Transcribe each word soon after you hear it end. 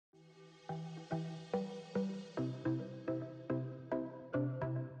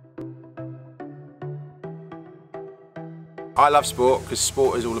I love sport because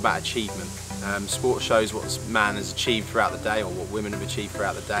sport is all about achievement. Sport shows what man has achieved throughout the day, or what women have achieved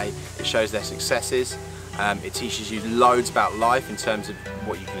throughout the day. It shows their successes. It teaches you loads about life in terms of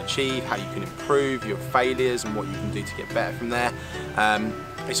what you can achieve, how you can improve, your failures and what you can do to get better from there.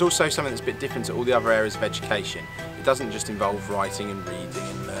 It's also something that's a bit different to all the other areas of education. It doesn't just involve writing and reading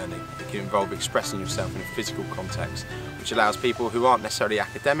and learning. It can involve expressing yourself in a physical context, which allows people who aren't necessarily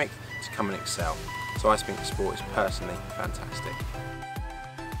academic to come and excel. So I think sport is personally fantastic.